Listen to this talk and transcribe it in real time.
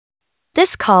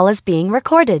This call is being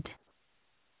recorded.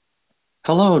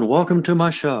 Hello and welcome to my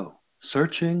show,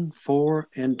 Searching for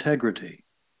Integrity.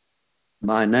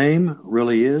 My name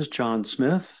really is John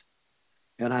Smith,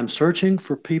 and I'm searching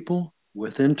for people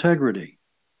with integrity.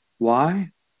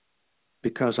 Why?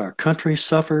 Because our country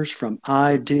suffers from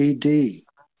IDD,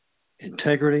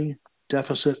 Integrity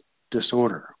Deficit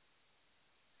Disorder.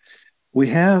 We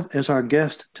have as our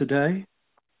guest today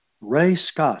Ray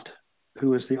Scott,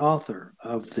 who is the author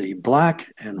of The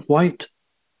Black and White,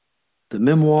 the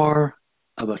memoir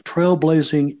of a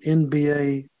trailblazing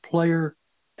NBA player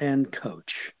and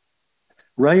coach.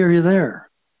 Ray, are you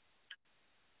there?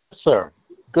 Sir.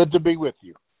 Good to be with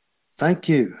you. Thank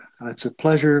you. It's a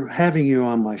pleasure having you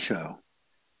on my show.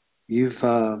 You've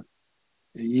got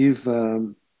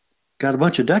a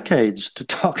bunch of decades to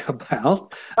talk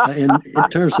about in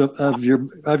terms of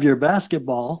your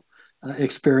basketball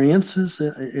experiences.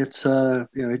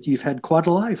 You've had quite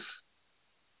a life.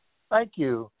 Thank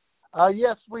you.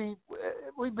 Yes, we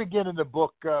begin in the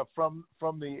book from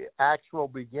the actual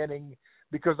beginning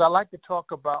because I like to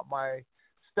talk about my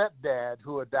stepdad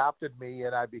who adopted me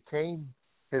and I became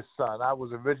his son. I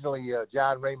was originally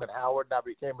John Raymond Howard and I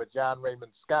became a John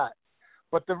Raymond Scott.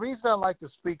 But the reason I like to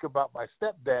speak about my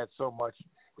stepdad so much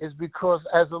is because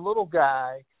as a little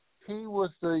guy, he was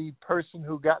the person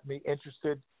who got me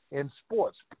interested in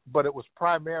sports, but it was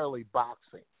primarily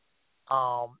boxing.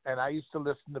 And I used to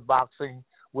listen to boxing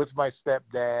with my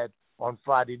stepdad on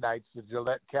Friday nights, the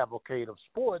Gillette Cavalcade of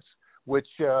Sports, which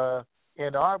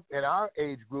in our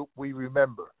age group we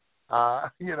remember.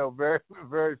 Very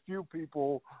very few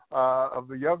people of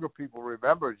the younger people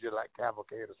remember Gillette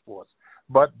Cavalcade of Sports.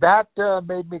 But that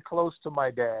made me close to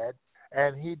my dad,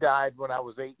 and he died when I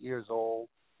was 8 years old,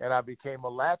 and I became a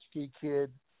latchkey kid,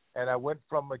 and I went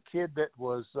from a kid that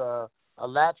was a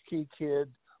latchkey kid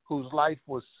whose life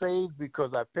was saved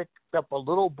because I picked up a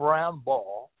little brown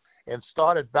ball and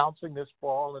started bouncing this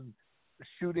ball and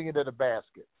shooting it at a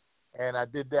basket. And I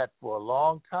did that for a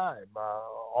long time,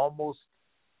 almost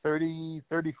 40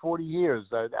 years.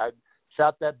 I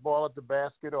shot that ball at the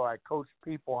basket or I coached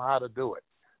people how to do it.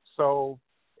 So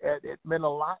it meant a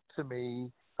lot to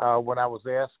me when I was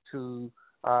asked to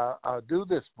do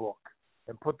this book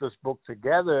and put this book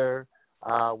together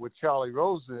with Charlie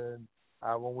Rosen.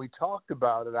 When we talked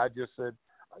about it, I just said,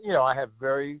 I have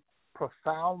very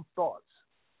profound thoughts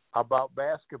about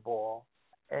basketball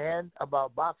and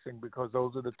about boxing because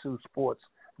those are the two sports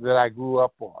that I grew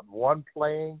up on. One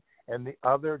playing and the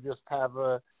other just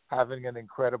having an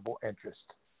incredible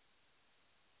interest.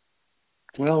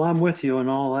 Well, I'm with you on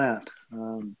all that.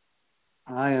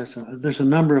 There's a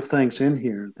number of things in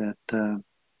here that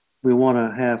we want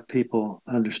to have people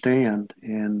understand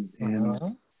Mm-hmm.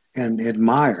 and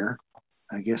admire.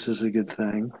 I guess is a good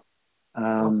thing.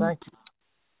 Well, Um, thank you.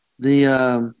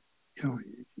 the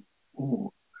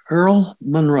Earl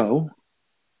Monroe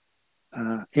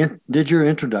did your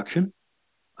introduction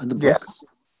in the Yes.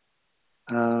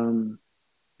 book, um,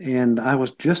 and I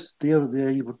was just the other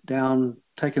day down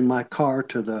taking my car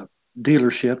to the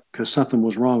dealership because something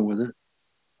was wrong with it,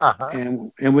 Uh huh.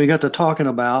 and we got to talking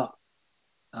about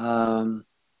um,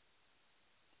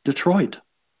 Detroit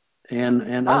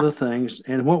and Ah. other things,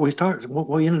 and what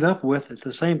we ended up with at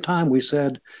the same time we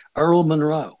said Earl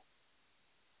Monroe.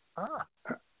 Ah.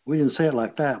 We didn't say it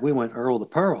like that. We went Earl the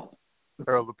Pearl.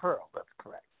 Earl the Pearl. That's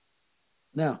correct.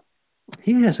 Now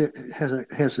he has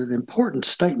an important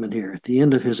statement here at the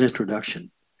end of his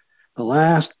introduction. The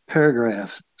last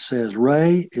paragraph says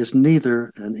Ray is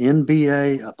neither an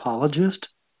NBA apologist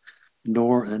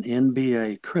nor an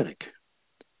NBA critic.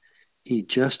 He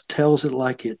just tells it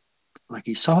like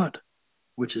he saw it,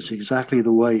 which is exactly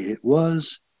the way it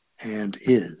was and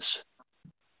is.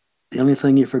 The only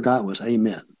thing he forgot was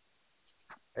amen.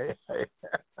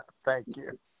 Thank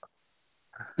you.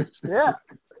 Yeah.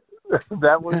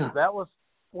 that was Yeah, that was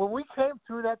when we came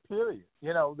through that period.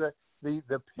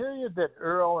 The period that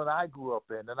Earl and I grew up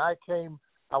in, and I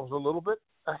was a little bit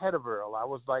ahead of Earl. I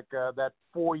was like that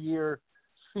 4 year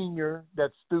senior,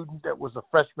 that student that was a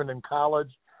freshman in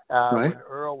college right. when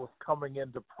Earl was coming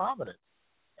into prominence.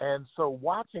 And so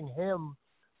watching him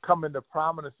come into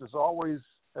prominence has always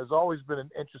been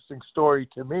an interesting story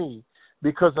to me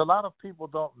because a lot of people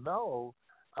don't know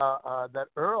that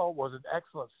Earl was an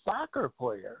excellent soccer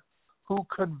player who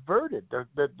converted.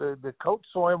 The coach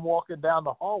saw him walking down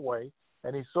the hallway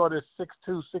and he saw this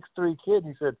 6'2", 6'3" kid and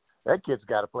he said, that kid's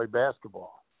got to play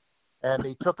basketball. And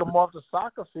he took him off the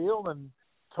soccer field and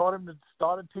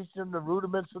started teaching him the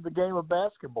rudiments of the game of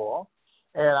basketball.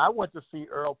 And I went to see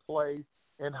Earl play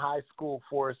in high school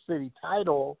for a city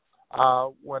title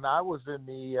when I was in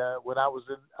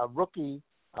a rookie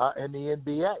in the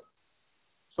NBA.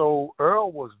 So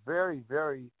Earl was very,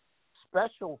 very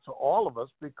special to all of us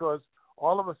because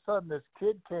all of a sudden this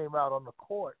kid came out on the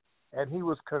court and he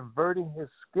was converting his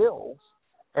skills,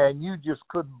 and you just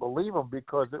couldn't believe him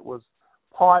because it was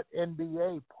part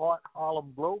NBA, part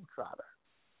Harlem Globetrotter.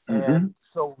 Mm-hmm. And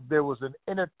so there was an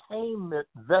entertainment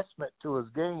investment to his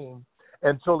game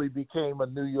until he became a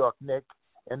New York Knick,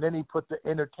 and then he put the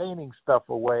entertaining stuff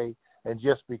away and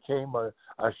just became a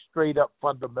straight-up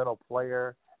fundamental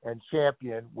player and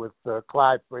champion with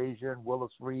Clyde Frazier and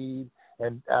Willis Reed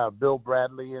and Bill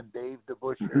Bradley and Dave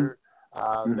DeBusschere.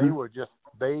 Mm-hmm.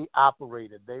 They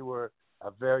operated. They were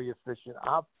a very efficient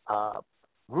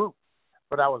group.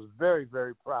 But I was very,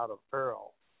 very proud of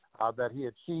Earl that he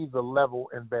achieved the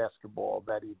level in basketball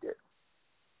that he did.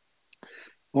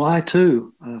 Well, I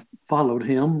too followed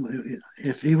him.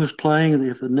 If he was playing and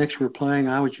if the Knicks were playing,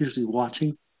 I was usually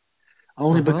watching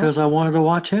only Mm-hmm. because I wanted to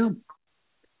watch him.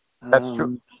 That's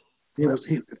true.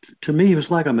 To me, he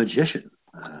was like a magician.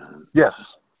 Yes.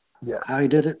 Yes. How he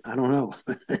did it, I don't know.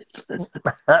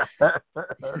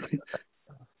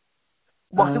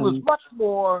 Well, he was much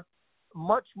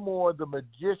more the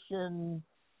magician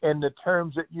in the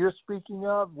terms that you're speaking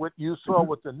of, what you saw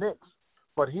with the Knicks.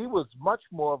 But he was much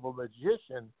more of a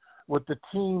magician with the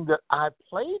team that I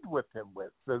played with him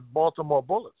with, the Baltimore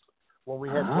Bullets, when we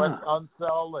had Wes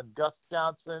Unseld and Gus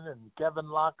Johnson and Kevin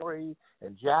Lockery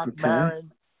and Jack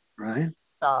Marin. Right.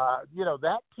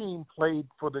 That team played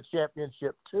for the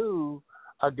championship too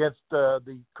against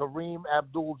the Kareem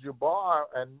Abdul-Jabbar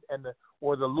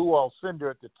or the Lou Alcindor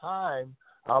at the time,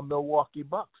 Milwaukee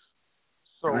Bucks.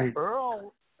 So right.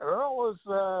 Earl is,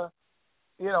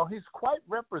 he's quite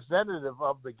representative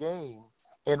of the game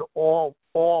in all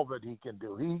that he can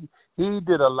do. He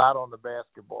did a lot on the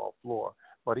basketball floor,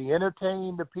 but he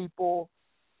entertained the people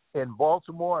in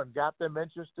Baltimore and got them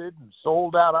interested and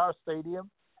sold out our stadium.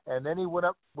 And then he went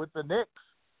up with the Knicks,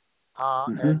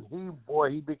 and he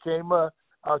became a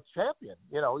champion.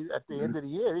 At the end of the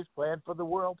year, he's playing for the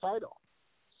world title.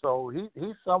 So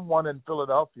he's someone in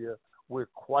Philadelphia we're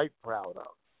quite proud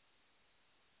of.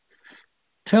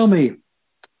 Tell me,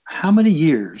 how many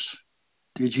years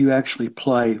did you actually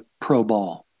play pro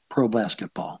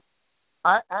basketball?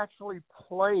 I actually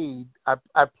played.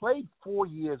 I played 4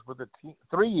 years with a team.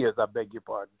 3 years, I beg your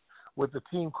pardon, with a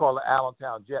team called the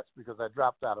Allentown Jets because I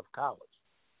dropped out of college,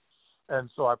 and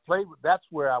so I played. That's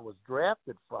where I was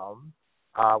drafted from,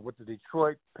 with the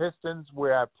Detroit Pistons,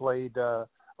 where I played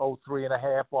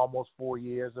 3.5, almost 4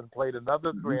 years, and played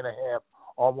another 3.5,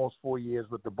 almost 4 years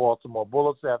with the Baltimore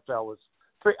Bullets. After I was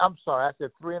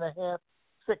 3.5,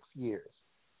 6 years.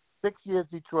 6 years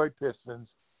Detroit Pistons,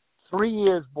 3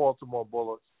 years Baltimore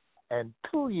Bullets, and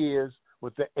 2 years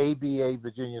with the ABA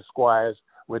Virginia Squires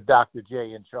with Dr.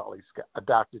 J and Charlie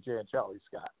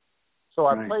Scott. So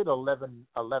I played 11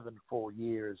 full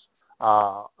years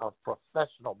of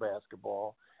professional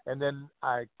basketball, and then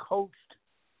I coached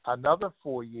another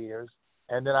 4 years,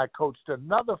 and then I coached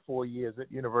another 4 years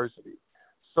at university.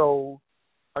 So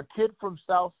a kid from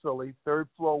South Philly, third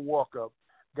floor walk-up,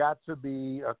 got to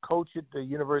be a coach at the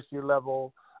university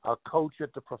level, a coach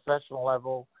at the professional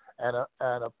level, and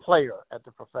a player at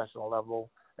the professional level,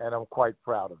 and I'm quite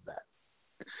proud of that.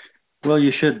 Well,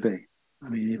 you should be. I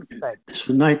mean, this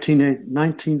was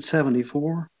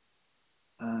 1974.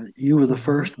 You were the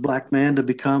first black man to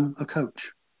become a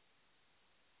coach,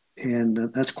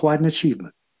 and that's quite an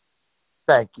achievement.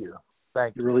 Thank you.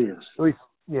 It really is.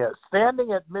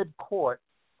 Standing at midcourt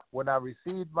when I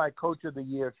received my Coach of the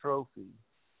Year trophy,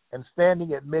 and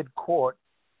standing at midcourt,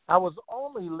 I was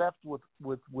only left with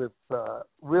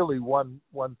really one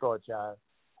thought, John,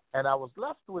 and I was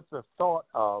left with the thought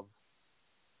of,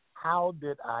 how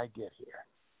did I get here?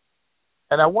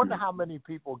 And I wonder how many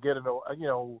people get an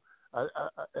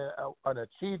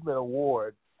achievement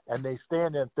award, and they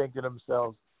stand there and think to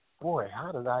themselves, "Boy,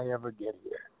 how did I ever get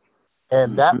here?"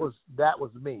 And that was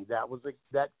me. That was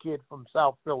that kid from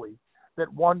South Philly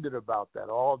that wondered about that.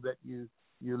 All that you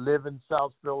live in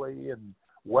South Philly and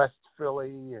West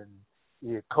Philly, and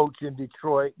you coach in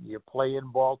Detroit, and you play in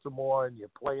Baltimore, and you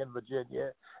play in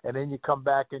Virginia, and then you come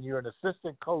back and you're an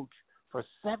assistant coach for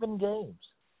 7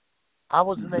 games. I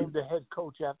was named the head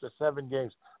coach after 7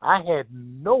 games. I had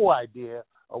no idea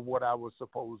of what I was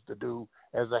supposed to do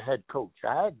as a head coach.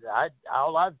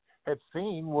 All I had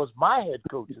seen was my head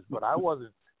coaches, but I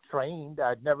wasn't trained.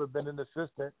 I'd never been an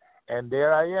assistant, and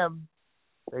there I am.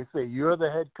 They say, "You're the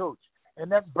head coach."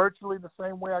 And that's virtually the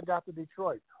same way I got to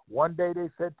Detroit. One day they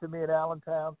said to me at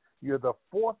Allentown, "You're the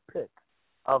 4th pick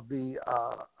of the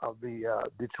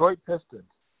Detroit Pistons."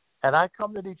 And I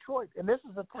come to Detroit, and this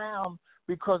is a town,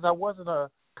 because I wasn't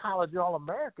a college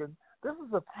All-American, this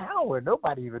is a town where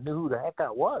nobody even knew who the heck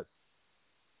I was.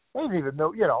 They didn't even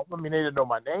know, they didn't know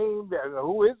my name.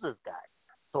 Who is this guy?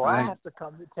 So Right. I have to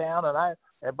come to town,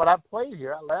 but I played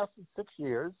here. I lasted 6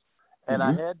 years, and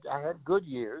I had good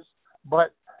years,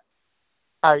 but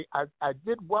I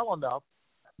did well enough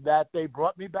that they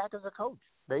brought me back as a coach.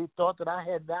 They thought that I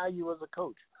had value as a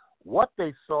coach. What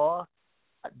they saw,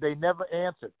 they never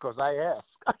answered because I asked,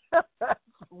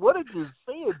 what did you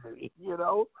see in me,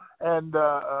 And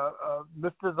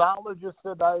Mr. Zoller just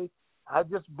said, I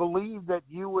just believe that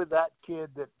you were that kid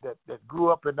that grew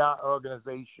up in our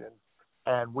organization,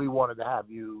 and we wanted to have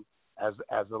you as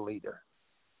a leader.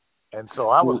 And so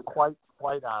I was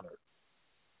quite honored.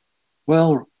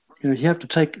 Well, you have to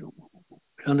take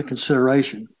under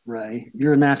consideration, Ray,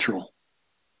 you're a natural.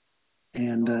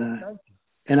 And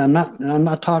I'm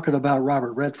not talking about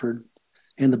Robert Redford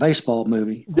in the baseball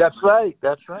movie. That's right.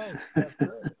 But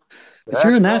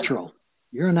you're a natural. Right.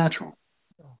 You're a natural.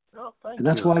 Oh, thank you. And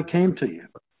that's why I came to you.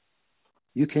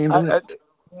 You came to me.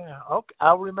 Yeah, okay.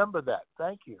 I'll remember that.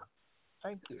 Thank you.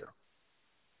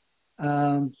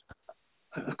 A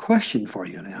question for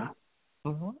you now.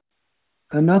 Mm-hmm.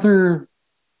 Another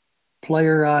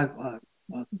player I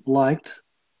liked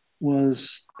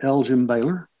was Elgin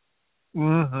Baylor.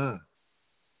 Mm-hmm.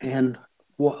 And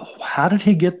how did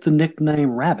he get the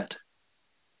nickname Rabbit?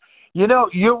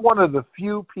 You're one of the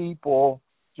few people,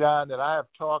 John, that I have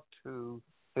talked to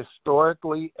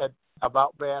historically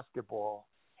about basketball,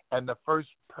 and the first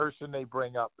person they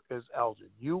bring up is Elgin.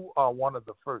 You are one of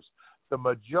the first. The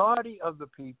majority of the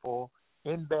people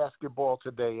in basketball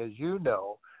today, as you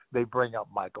know, they bring up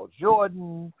Michael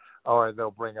Jordan, or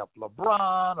they'll bring up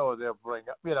LeBron, or they'll bring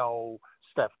up,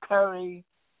 Steph Curry.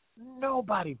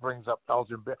 Nobody brings up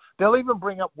Elgin Baylor. They'll even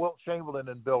bring up Wilt Chamberlain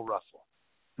and Bill Russell.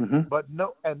 Mm-hmm. But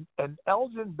no, and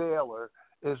Elgin Baylor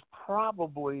is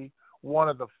probably one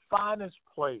of the finest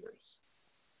players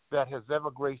that has ever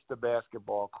graced the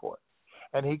basketball court.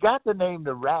 And he got the name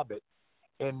the Rabbit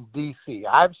in D.C.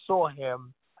 I saw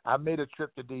him. I made a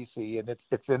trip to D.C., and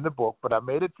it's in the book, but I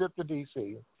made a trip to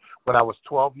D.C. when I was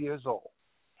 12 years old.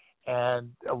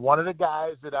 And one of the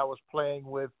guys that I was playing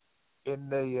with in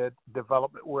the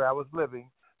development where I was living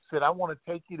said, I want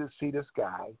to take you to see this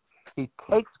guy. He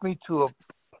takes me to a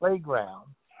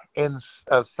playground in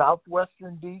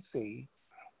southwestern D.C.,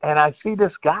 and I see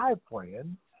this guy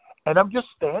playing, and I'm just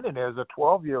standing there as a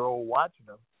 12-year-old watching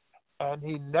him, and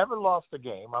he never lost a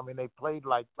game. They played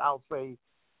I'll say,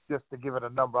 just to give it a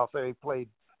number, I'll say they played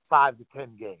 5 to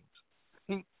 10 games.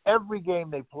 Every game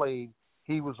they played,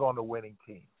 he was on the winning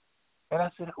team. And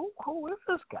I said, who is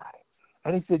this guy?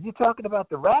 And he said, you talking about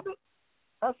the Rabbit?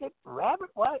 I said, Rabbit?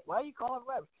 Why are you calling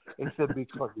Rabbit? He said,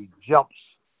 because he jumps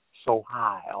so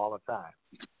high all the time.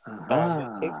 Uh-huh.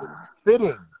 And it was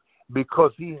fitting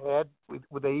because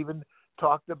they even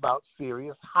talked about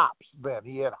serious hops then.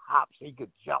 He had hops, he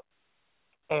could jump.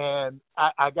 And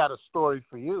I got a story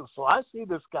for you. So I see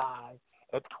this guy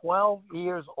at 12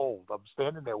 years old. I'm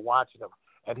standing there watching him,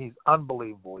 and he's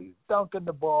unbelievable. He's dunking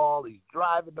the ball. He's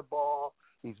driving the ball.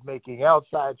 He's making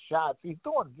outside shots. He's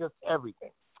doing just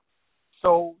everything.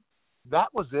 So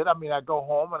that was it. I go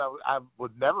home, and I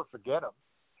would never forget him.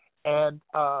 And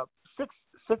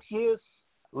 6 years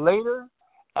later,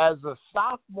 as a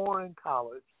sophomore in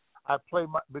college, I played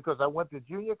because I went to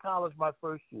junior college my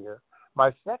first year.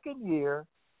 My second year,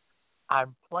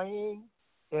 I'm playing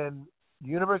in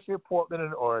University of Portland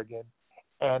in Oregon,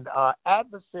 and our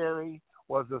adversary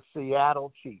was the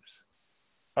Seattle Chiefs.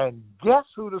 And guess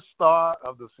who the star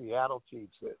of the Seattle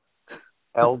Chiefs is?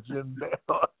 Elgin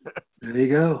Baylor. There you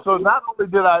go. So not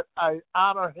only did I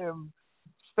honor him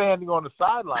standing on the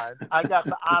sideline, I got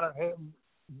to honor him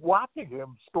watching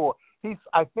him score.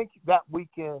 I think that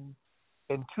weekend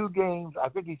in 2 games, I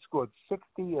think he scored 60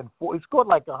 and 4. He scored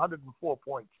 104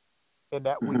 points in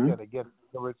that weekend against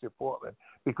the University of Portland,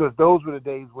 because those were the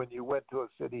days when you went to a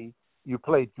city, you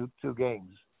played two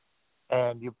games,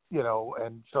 and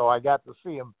and so I got to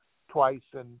see him twice.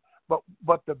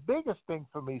 But the biggest thing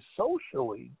for me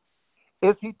socially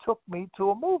is he took me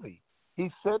to a movie. He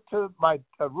said to my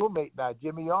roommate and I,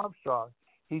 Jimmy Armstrong,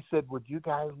 he said, would you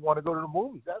guys want to go to the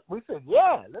movies? We said,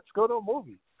 yeah, let's go to a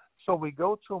movie. So we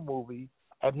go to a movie,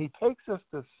 and he takes us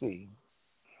to see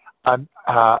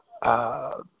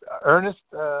Ernest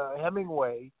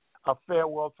Hemingway, A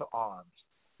Farewell to Arms.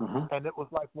 Mm-hmm. And it was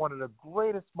one of the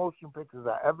greatest motion pictures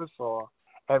I ever saw.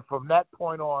 And from that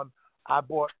point on, I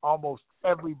bought almost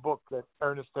every book that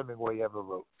Ernest Hemingway ever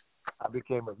wrote. I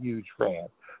became a huge fan.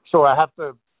 So I have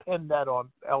to pin that on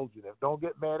Elgin. Don't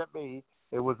get mad at me.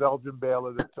 It was Elgin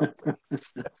Baylor that took me.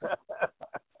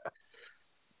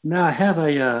 Now I have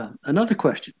a another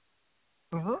question.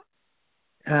 Hmm.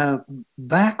 Uh,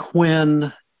 Back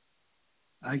when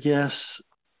I guess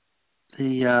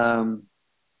the um,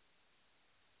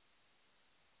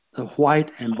 the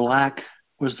white and black,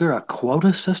 was there a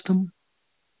quota system?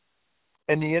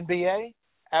 In the NBA,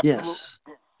 absolutely. Yes.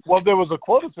 Well, there was a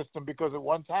quota system because at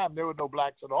one time there were no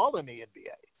blacks at all in the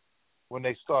NBA when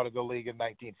they started the league in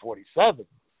 1947.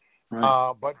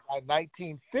 Right. But by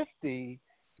 1950,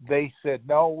 they said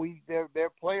no. There are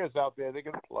players out there that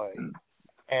can play,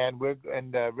 and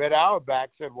Red Auerbach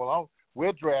said, well,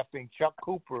 we're drafting Chuck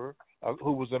Cooper,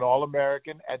 who was an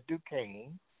All-American at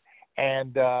Duquesne,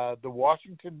 and the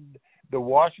Washington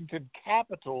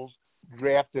Capitals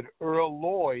drafted Earl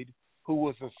Lloyd, who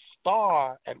was a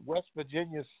star at West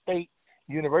Virginia State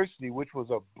University, which was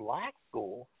a black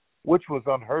school, which was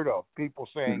unheard of. People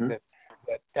saying Hmm. that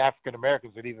African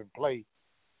Americans would even play,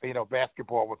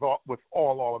 basketball with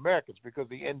all Americans because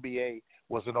the NBA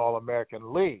was an All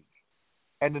American league.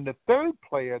 And then the third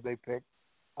player they picked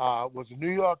was the New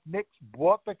York Knicks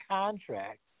bought the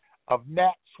contract of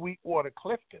Nat Sweetwater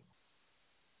Clifton.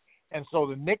 And so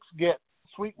the Knicks get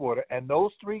Sweetwater, and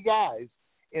those three guys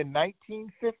in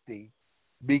 1950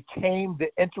 became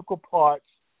the integral parts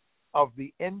of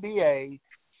the NBA,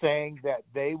 saying that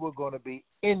they were going to be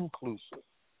inclusive,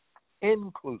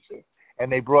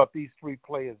 and they brought these three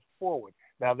players forward.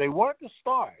 Now they weren't the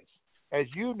stars, as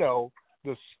you know.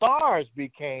 The stars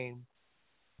became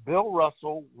Bill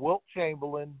Russell, Wilt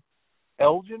Chamberlain,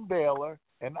 Elgin Baylor,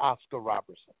 and Oscar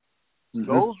Robertson. Hmm.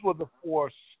 Those were the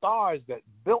four stars that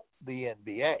built the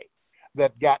NBA,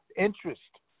 that got interest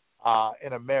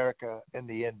in America in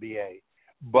the NBA.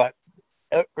 But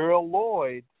Earl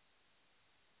Lloyd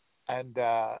and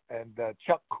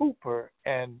Chuck Cooper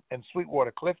and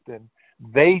Sweetwater Clifton,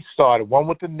 they started one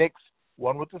with the Knicks,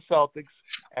 one with the Celtics,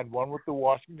 and one with the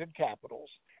Washington Capitals.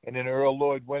 And then Earl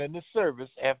Lloyd went into service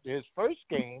after his first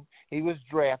game. He was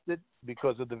drafted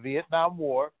because of the Vietnam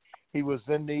War. He was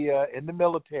in the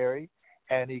military,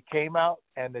 and he came out,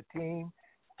 and the team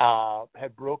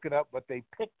had broken up, but they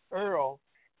picked Earl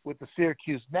with the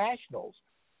Syracuse Nationals.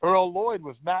 Earl Lloyd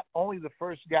was not only the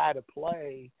first guy to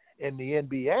play in the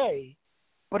NBA,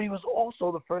 but he was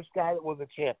also the first guy that was a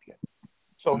champion.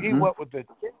 So he Hmm. went with the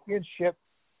championship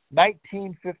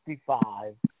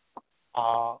 1955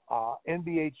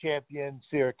 NBA champion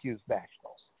Syracuse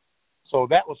Nationals. So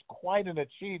that was quite an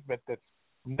achievement that's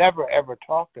never ever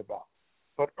talked about.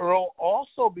 But Earl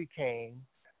also became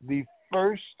the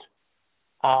first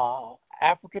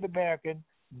African American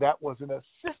that was an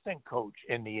assistant coach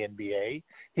in the NBA.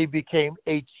 He became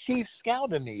a chief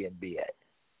scout in the NBA.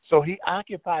 So he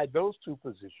occupied those two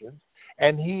positions,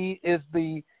 and he is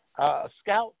the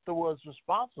scout that was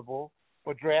responsible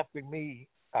for drafting me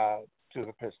to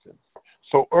the Pistons.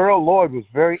 So Earl Lloyd was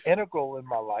very integral in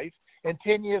my life, and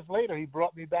 10 years later, he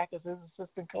brought me back as his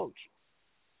assistant coach.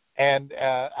 And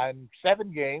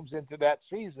 7 games into that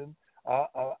season,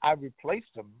 I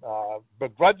replaced him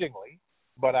begrudgingly,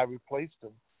 but I replaced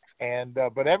him.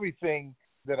 But everything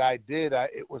that I did,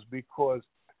 it was because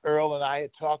Earl and I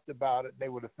had talked about it. They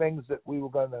were the things that we were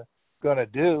gonna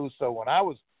do. So when I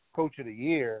was coach of the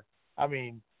year, I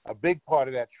mean, a big part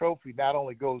of that trophy not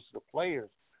only goes to the players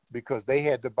because they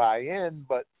had to buy in,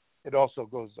 but it also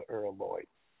goes to Earl Lloyd.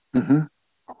 Hmm.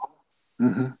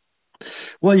 Hmm.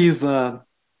 Well, you've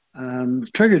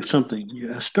triggered something,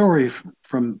 a story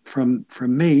from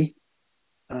me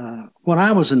when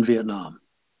I was in Vietnam,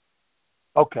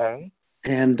 Okay.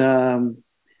 and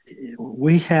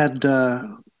we had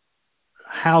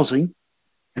housing,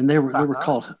 and they were Uh-huh.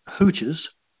 called hooches,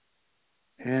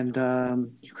 and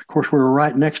of course we were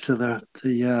right next to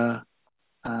the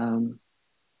um,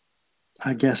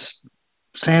 I guess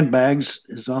sandbags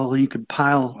is all you could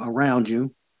pile around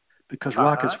you because Uh-huh.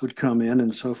 rockets would come in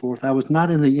and so forth. I was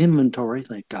not in the inventory,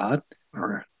 thank God,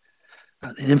 or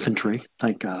infantry,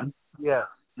 thank God. Yeah.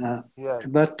 Uh, Yeah.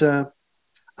 but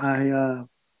I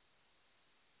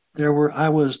I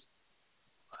was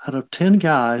out of 10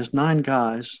 guys, 9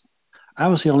 guys, I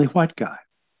was the only white guy,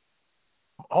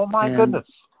 Oh my and goodness.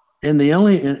 the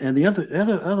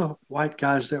other white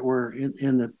guys that were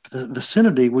in the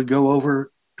vicinity would go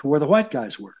over to where the white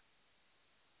guys were,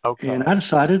 and I Okay.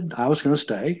 decided I was going to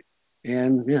stay,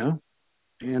 and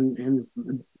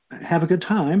and have a good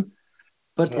time.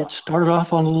 But Yeah. it started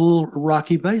off on a little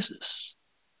rocky basis.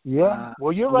 Yeah. Uh,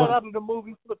 Well, you're right what out of the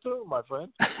movie Platoon, my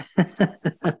friend.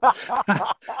 I,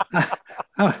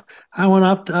 I, I went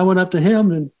up to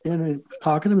him and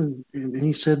talking to him, and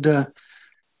he said,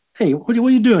 "Hey, what are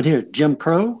you doing here, Jim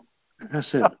Crow?" And I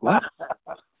said, "What?"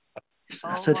 I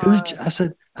Oh said, "Who's?" my.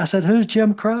 I said, "Who's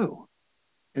Jim Crow?"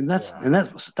 and Yeah.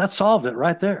 that solved it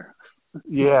right there.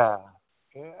 Yeah.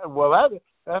 Yeah. Well,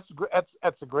 that's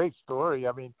a great story.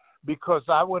 I mean, because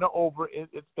I went over it,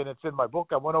 and it's in my book.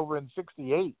 I went over in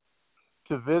 '68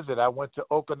 to visit. I went to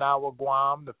Okinawa,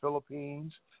 Guam, the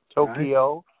Philippines, Right?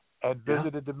 Tokyo, and Yeah,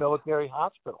 visited the military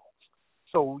hospitals.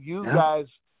 So yeah.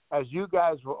 as you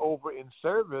guys were over in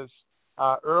service,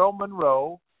 Earl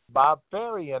Monroe, Bob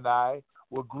Ferry, and I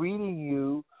were greeting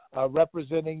you,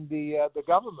 representing the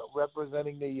government,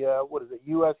 representing the what is it,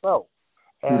 USO,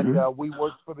 and Hmm. we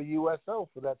worked for the USO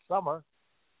for that summer,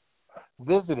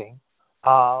 visiting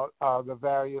the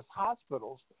various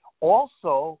hospitals.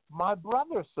 Also, my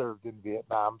brother served in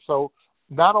Vietnam, so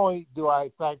not only do I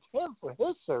thank him for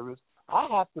his service, I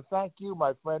have to thank you,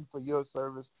 my friend, for your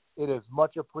service. It is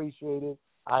much appreciated.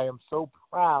 I am so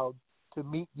proud to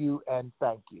meet you and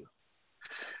thank you.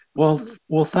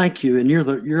 Well, thank you. And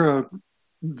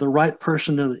the right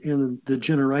person in the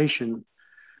generation,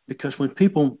 because when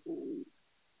people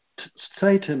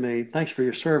say to me, "Thanks for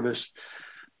your service,"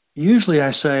 usually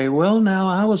I say, "Well, now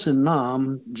I was in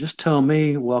Nam. Just tell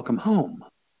me, welcome home."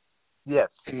 Yes,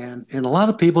 And a lot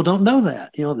of people don't know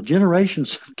that. The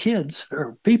generations of kids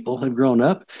or people have grown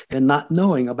up and not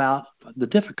knowing about the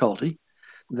difficulty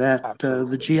that the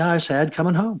absolutely. GIs had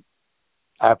coming home.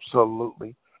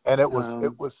 Absolutely. And it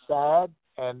Um, was sad,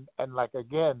 and like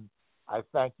again, I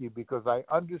thank you because I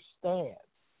understand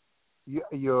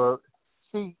your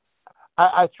see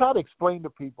I try to explain to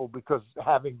people because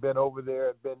having been over there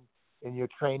and been in your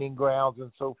training grounds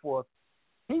and so forth,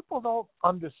 people don't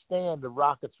understand the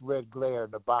rocket's red glare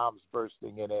and the bombs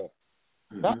bursting in air.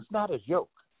 That's mhm, not a joke.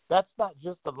 That's not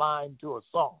just a line to a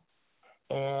song.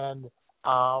 And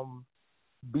um,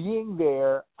 being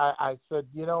there, I said,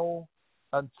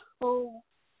 until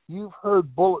you've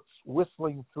heard bullets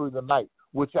whistling through the night,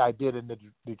 which I did in the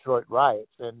Detroit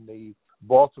riots and the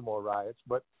Baltimore riots,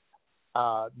 but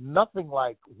nothing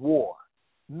like war,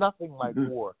 nothing like mhm,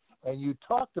 war. And you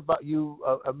talked about you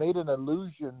made an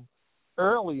allusion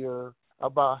earlier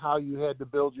about how you had to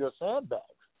build your sandbags.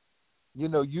 You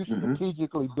mhm.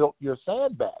 strategically built your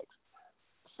sandbags,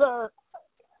 sir.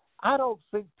 I don't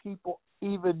think people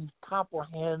even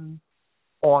comprehend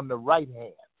on the right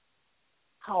hand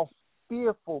how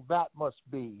fearful that must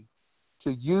be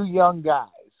to you young guys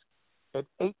at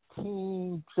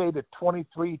 18, say to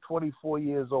 23, 24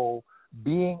 years old,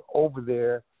 being over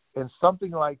there in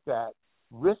something like that,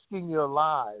 risking your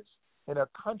lives in a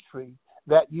country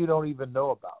that you don't even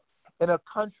know about, in a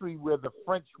country where the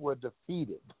French were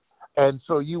defeated. And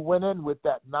so you went in with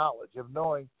that knowledge of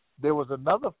knowing there was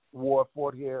another war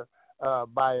fought here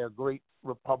by a great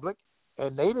republic,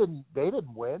 and they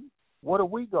didn't win. What are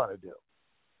we going to do?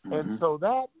 And Mhm. so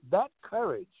that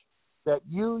courage that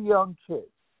you young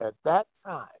kids at that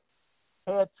time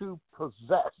had to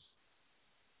possess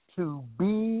to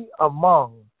be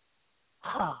among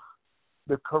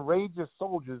the courageous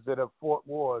soldiers that have fought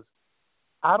wars,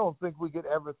 I don't think we could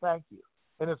ever thank you.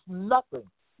 And it's nothing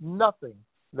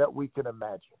that we can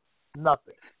imagine.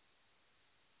 Nothing.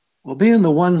 Well, being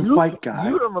the one You white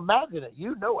you guy, don't imagine it.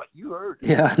 You know it. You heard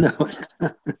yeah, I know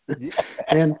it. it.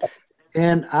 and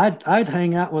and I'd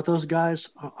hang out with those guys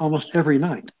almost every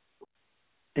night.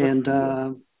 Good And for you.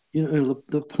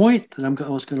 the point that I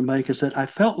was going to make is that I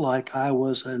felt like I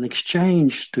was an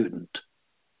exchange student,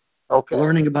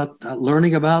 Okay.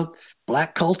 learning about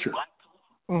black culture,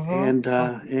 Mhm. and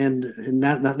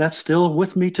that's still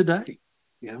with me today.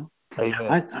 You know,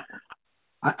 Amen. I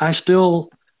I still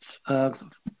uh,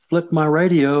 flip my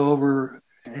radio over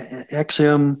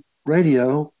XM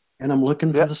radio, and I'm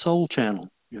looking for Yep. the Soul Channel.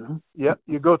 You know, Yep.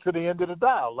 You go to the end of the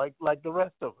dial, like the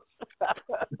rest of us.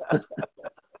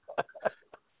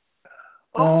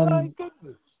 Oh my um,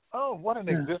 goodness. Oh, what an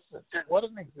yeah. existence. What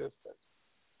an existence.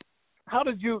 How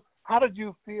did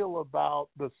you feel about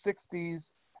the 60s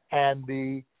and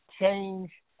the change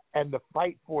and the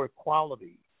fight for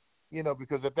equality?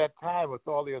 Because at that time with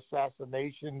all the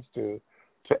assassinations to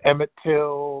Emmett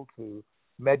Till, to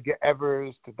Medgar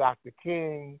Evers, to Dr.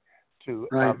 King, to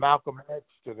Right, Malcolm X,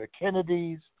 to the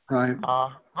Kennedys, right.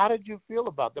 how did you feel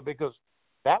about that? Because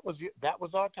that was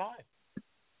our time.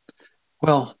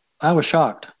 Well, I was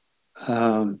shocked.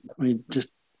 I mean, just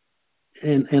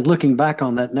and looking back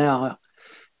on that now,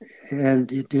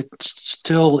 and it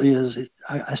still is.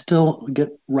 I still get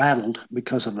rattled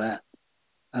because of that.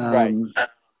 Right. Um,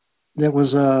 there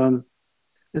was that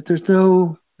there's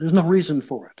no reason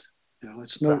for it.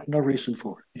 It's no Right. no reason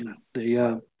for it. The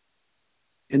Right.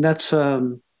 and that's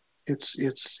it's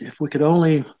if we could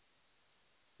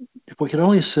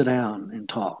only sit down and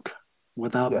talk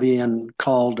without Yes. being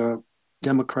called a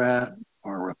Democrat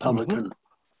or a Mhm. Republican,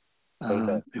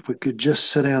 Amen. If we could just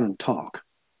sit down and talk.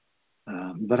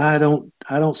 But I don't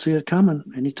see it coming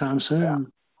anytime Yeah.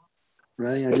 soon,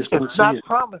 Ray. I just don't It's see not it.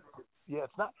 promised. Yeah,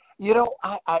 it's not.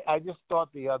 I just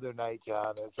thought the other night,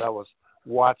 John, as I was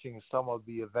watching some of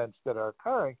the events that are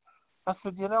occurring, I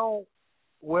said,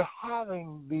 we're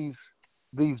having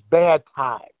these bad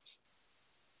times,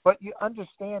 but you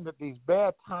understand that these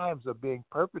bad times are being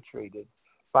perpetrated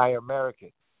by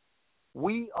Americans.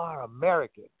 We are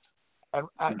Americans, and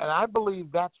I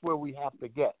believe that's where we have to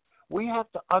get. We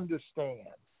have to understand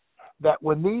that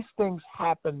when these things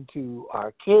happen to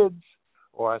our kids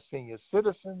or our senior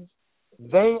citizens,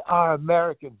 they are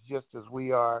Americans just as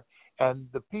we are, and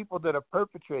the people that are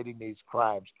perpetrating these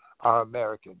crimes are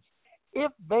Americans.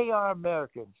 If they are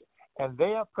Americans and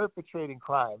they are perpetrating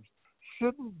crimes,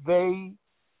 shouldn't they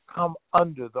come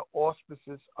under the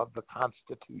auspices of the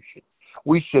Constitution?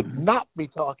 We should not be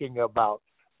talking about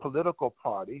political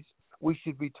parties. We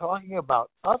should be talking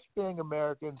about us being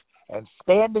Americans and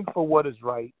standing for what is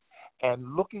right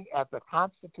and looking at the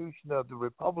Constitution of the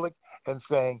Republic and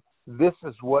saying, this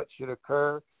is what should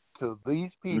occur to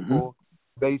these people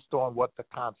based on what the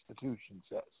Constitution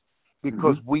says.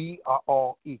 Because we are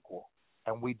all equal,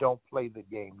 and we don't play the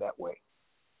game that way.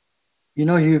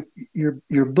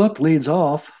 Your book leads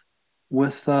off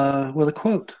with a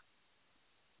quote,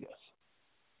 Yes.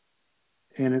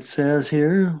 and it says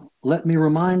here, "Let me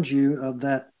remind you of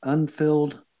that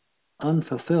unfulfilled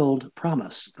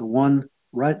promise, the one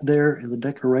right there in the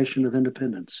Declaration of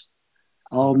Independence.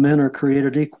 All men are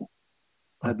created equal.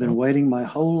 I've been waiting my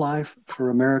whole life for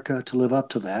America to live up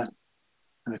to that."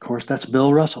 And of course, that's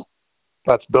Bill Russell,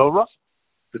 That's Bill Russell.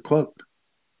 the quote.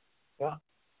 Yeah.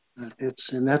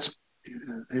 It's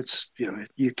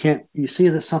you see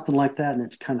that something like that, and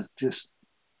it's kind of just,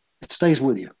 it stays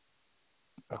with you.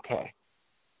 Okay.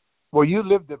 Well, you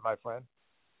lived it, my friend.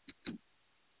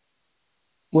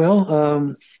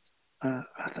 Well,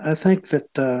 I think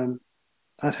that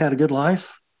I've had a good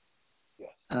life. Yes.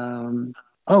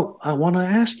 I want to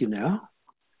ask you now,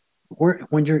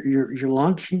 when you're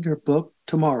launching your book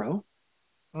tomorrow,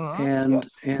 Yes.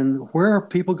 and where are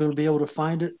people going to be able to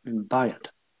find it and buy it?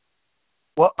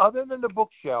 Well, other than the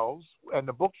bookshelves, and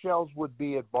the bookshelves would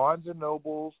be at Barnes and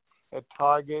Nobles, at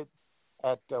Target,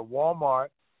 at Walmart,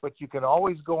 but you can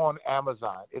always go on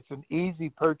Amazon. It's an easy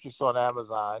purchase on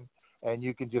Amazon, and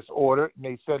you can just order it, and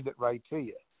they send it right to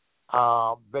you.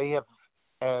 They have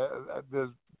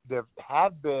there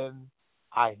have been,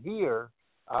 I hear,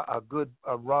 a good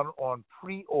run on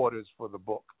pre-orders for the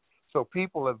book. So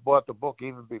people have bought the book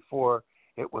even before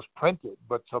it was printed.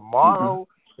 But tomorrow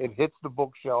it hits the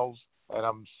bookshelves, and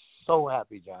I'm so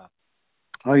happy, John.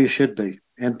 Oh, you should be,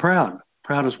 and proud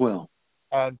as well.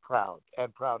 And proud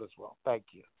as well. Thank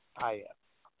you. I am.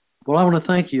 Well, I want to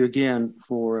thank you again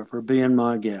for being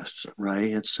my guest,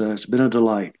 Ray. It's been a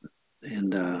delight,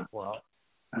 and Well,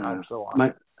 I'm uh, so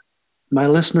honored. my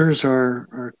listeners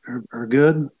are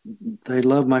good. They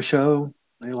love my show.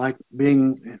 They like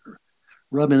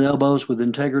rubbing elbows with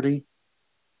integrity.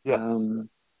 Yes.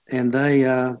 And they,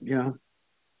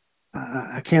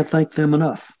 I can't thank them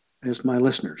enough as my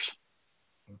listeners.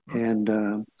 And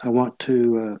I want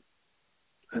to,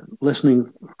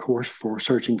 listening, of course, for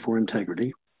Searching for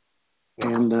Integrity.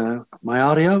 And my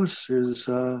audios is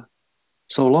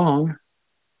so long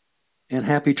and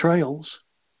happy trails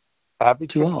Happy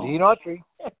to all. Gene Autry.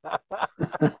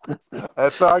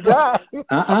 That's our guy.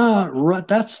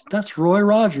 That's Roy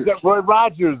Rogers. Roy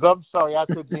Rogers. I'm sorry, I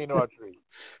said Gene Autry.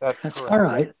 That's That's correct. all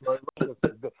right. Roy Rogers.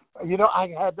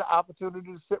 I had the opportunity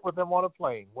to sit with him on a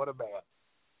plane. What a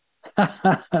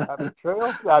man. Happy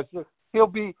trails. He'll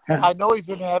be. I know he's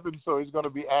in heaven, so he's going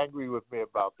to be angry with me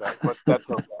about that. But that's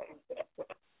okay.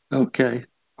 Okay.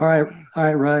 All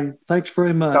right, Ray. Thanks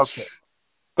very much. Okay.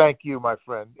 Thank you, my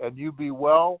friend, and you be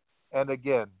well. And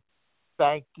again,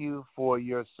 thank you for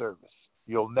your service.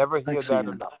 You'll never hear Thanks that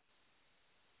again. enough.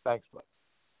 Thanks, bud.